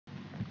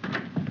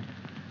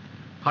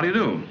How do you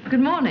do? Good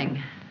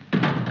morning.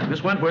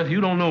 Miss Wentworth,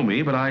 you don't know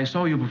me, but I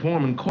saw you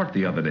perform in court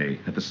the other day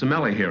at the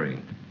Semelli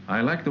hearing.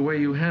 I like the way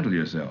you handle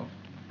yourself.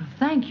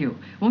 Thank you.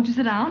 Won't you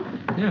sit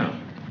down? Yeah.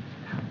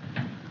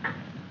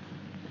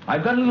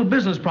 I've got a little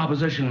business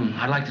proposition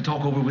I'd like to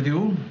talk over with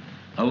you.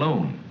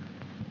 Alone.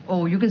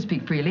 Oh, you can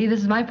speak freely.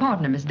 This is my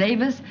partner, Miss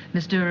Davis,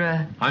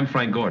 Mr. I'm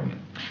Frank Gordon.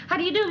 How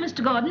do you do,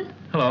 Mr. Gordon?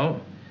 Hello.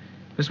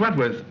 Miss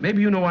Wentworth,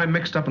 maybe you know I'm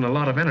mixed up in a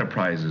lot of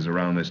enterprises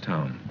around this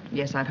town.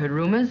 Yes, I've heard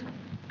rumors.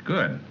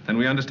 Good. Then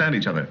we understand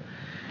each other.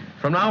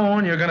 From now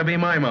on, you're going to be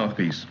my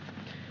mouthpiece.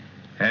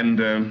 And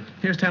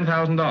here's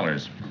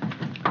 $10,000.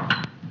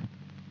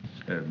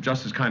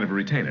 Just as kind of a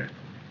retainer.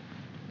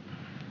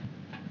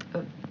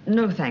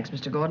 No, thanks,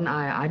 Mr. Gordon.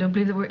 I don't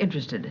believe that we're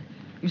interested.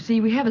 You see,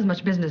 we have as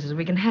much business as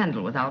we can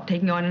handle without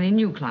taking on any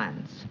new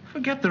clients.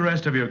 Forget the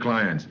rest of your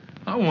clients.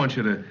 I want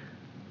you to...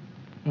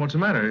 What's the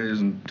matter?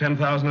 Isn't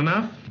 $10,000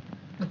 enough?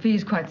 The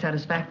fee's quite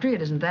satisfactory,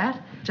 it isn't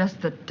that.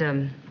 Just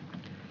that,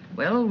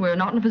 well, we're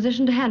not in a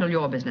position to handle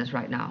your business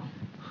right now.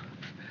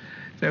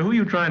 Say, who are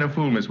you trying to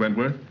fool, Miss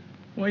Wentworth?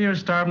 Well, you're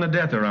starving to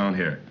death around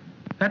here.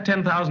 That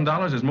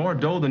 $10,000 is more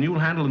dough than you'll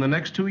handle in the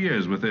next 2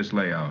 years with this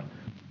layout.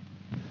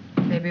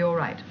 Maybe you're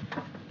right.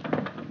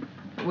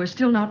 We're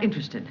still not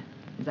interested.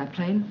 Is that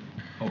plain?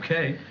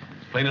 Okay.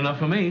 Plain enough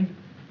for me.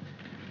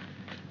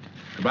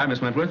 Goodbye,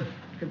 Miss Wentworth.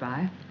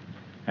 Goodbye.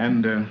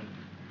 And,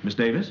 Miss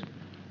Davis?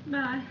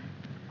 Bye.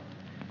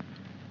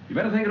 You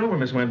better think it over,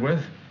 Miss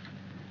Wentworth.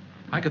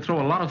 I could throw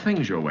a lot of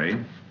things your way.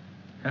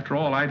 After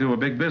all, I do a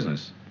big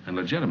business, and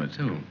legitimate,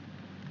 too.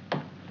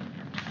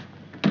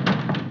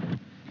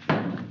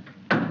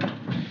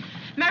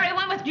 Mary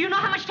Wentworth, do you know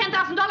how much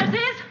 $10,000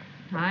 is?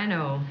 I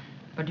know.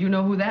 But do you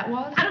know who that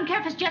was? I don't care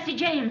if it's Jesse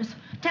James.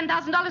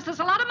 $10,000 is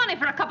a lot of money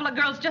for a couple of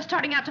girls just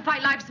starting out to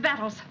fight life's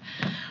battles.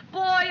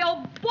 Boy,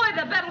 oh boy,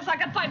 the battles I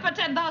could fight for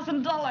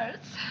 $10,000.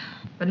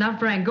 But not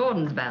Frank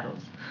Gordon's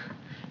battles.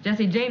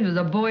 Jesse James was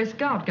a Boy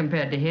Scout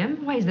compared to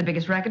him. Why, he's the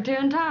biggest racketeer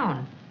in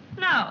town.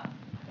 No.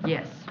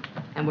 Yes.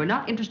 And we're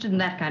not interested in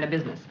that kind of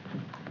business.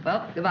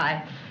 Well,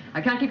 goodbye.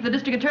 I can't keep the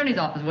district attorney's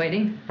office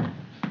waiting.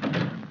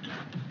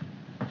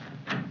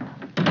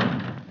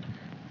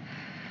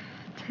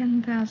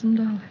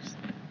 $10,000.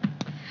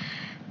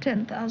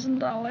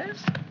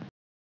 $10,000.